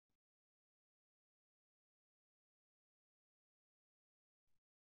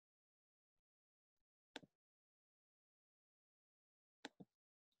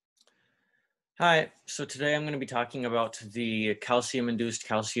Hi, so today I'm going to be talking about the calcium-induced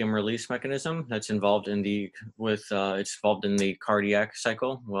calcium release mechanism that's involved in it's involved in the cardiac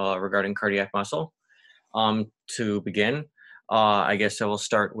cycle regarding cardiac muscle. To begin, I guess I will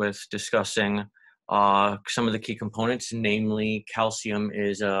start with discussing some of the key components, namely calcium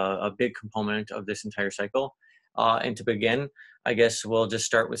is a big component of this entire cycle. And to begin, I guess we'll just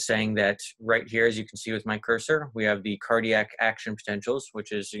start with saying that right here, as you can see with my cursor, we have the cardiac action potentials,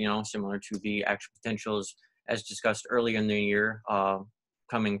 which is, similar to the action potentials as discussed earlier in the year,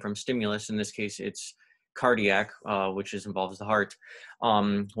 coming from stimulus. In this case, it's cardiac, which involves the heart.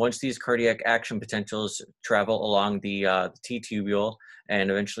 Once these cardiac action potentials travel along the T-tubule and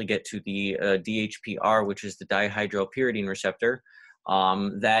eventually get to the DHPR, which is the dihydropyridine receptor,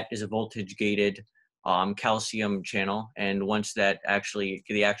 that is a voltage-gated calcium channel. And once the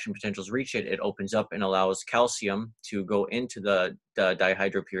action potentials reach it, it opens up and allows calcium to go into the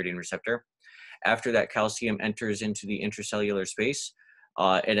dihydropyridine receptor. After that calcium enters into the intracellular space,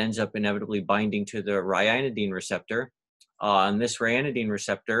 it ends up inevitably binding to the ryanodine receptor. And this ryanodine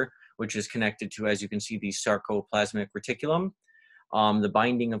receptor, which is connected to, as you can see, the sarcoplasmic reticulum, the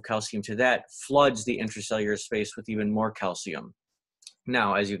binding of calcium to that floods the intracellular space with even more calcium.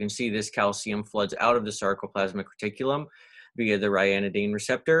 Now, as you can see, this calcium floods out of the sarcoplasmic reticulum via the ryanodine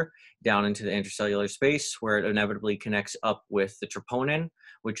receptor down into the intracellular space, where it inevitably connects up with the troponin,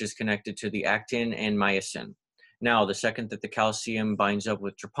 which is connected to the actin and myosin. Now, the second that the calcium binds up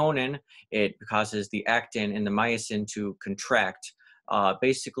with troponin, it causes the actin and the myosin to contract,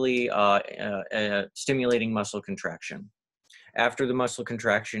 stimulating muscle contraction. After the muscle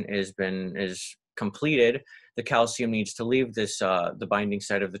contraction is completed, the calcium needs to leave the binding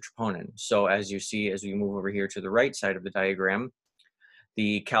site of the troponin. So as you see, as we move over here to the right side of the diagram,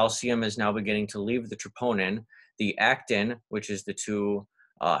 the calcium is now beginning to leave the troponin. The actin, which is the two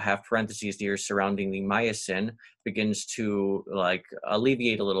half parentheses here surrounding the myosin, begins to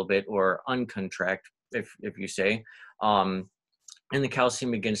alleviate a little bit or uncontract, if you say. And the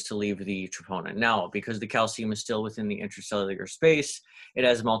calcium begins to leave the troponin. Now, because the calcium is still within the intracellular space, it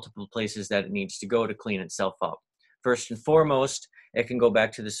has multiple places that it needs to go to clean itself up. First and foremost, it can go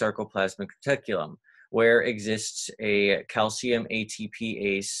back to the sarcoplasmic reticulum, where exists a calcium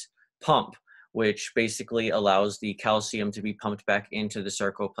ATPase pump, which basically allows the calcium to be pumped back into the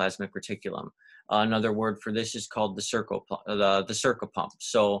sarcoplasmic reticulum. Another word for this is called the Circa pump.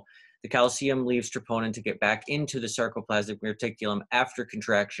 So the calcium leaves troponin to get back into the sarcoplasmic reticulum after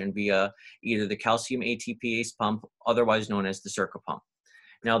contraction via either the calcium ATPase pump, otherwise known as the Circa pump.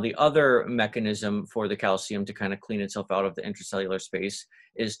 Now, the other mechanism for the calcium to kind of clean itself out of the intracellular space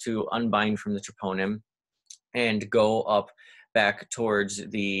is to unbind from the troponin and go up towards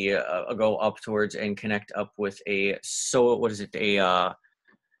and connect up with a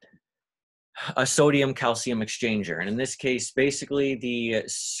sodium calcium exchanger. And in this case, basically the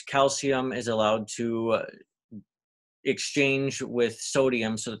calcium is allowed to exchange with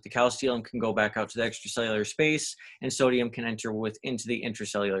sodium so that the calcium can go back out to the extracellular space and sodium can enter into the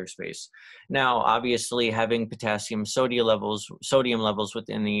intracellular space. Now, obviously, having sodium levels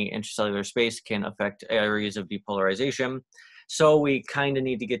within the intracellular space can affect areas of depolarization. So we kind of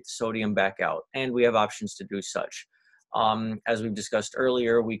need to get the sodium back out, and we have options to do such. As we've discussed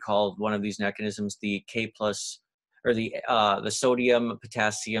earlier, we called one of these mechanisms the the sodium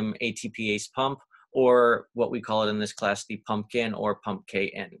potassium ATPase pump, or what we call it in this class, the pumpkin or pump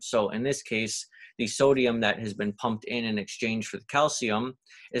KN. So in this case, the sodium that has been pumped in exchange for the calcium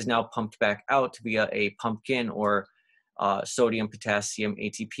is now pumped back out via a pumpkin or sodium potassium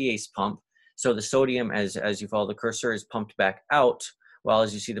ATPase pump. So the sodium, as you follow the cursor, is pumped back out, while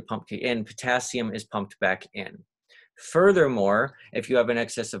as you see the pump KN, potassium is pumped back in. Furthermore, if you have an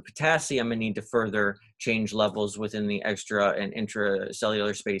excess of potassium and need to further change levels within the extra and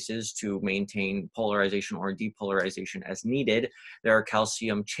intracellular spaces to maintain polarization or depolarization as needed, there are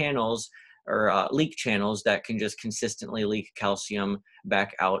calcium channels or leak channels that can just consistently leak calcium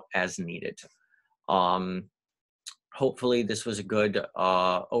back out as needed. Hopefully this was a good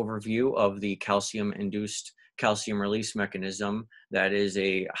overview of the calcium-induced calcium release mechanism that is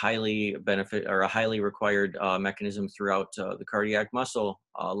a highly required mechanism throughout the cardiac muscle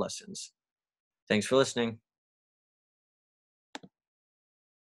lessons. Thanks for listening.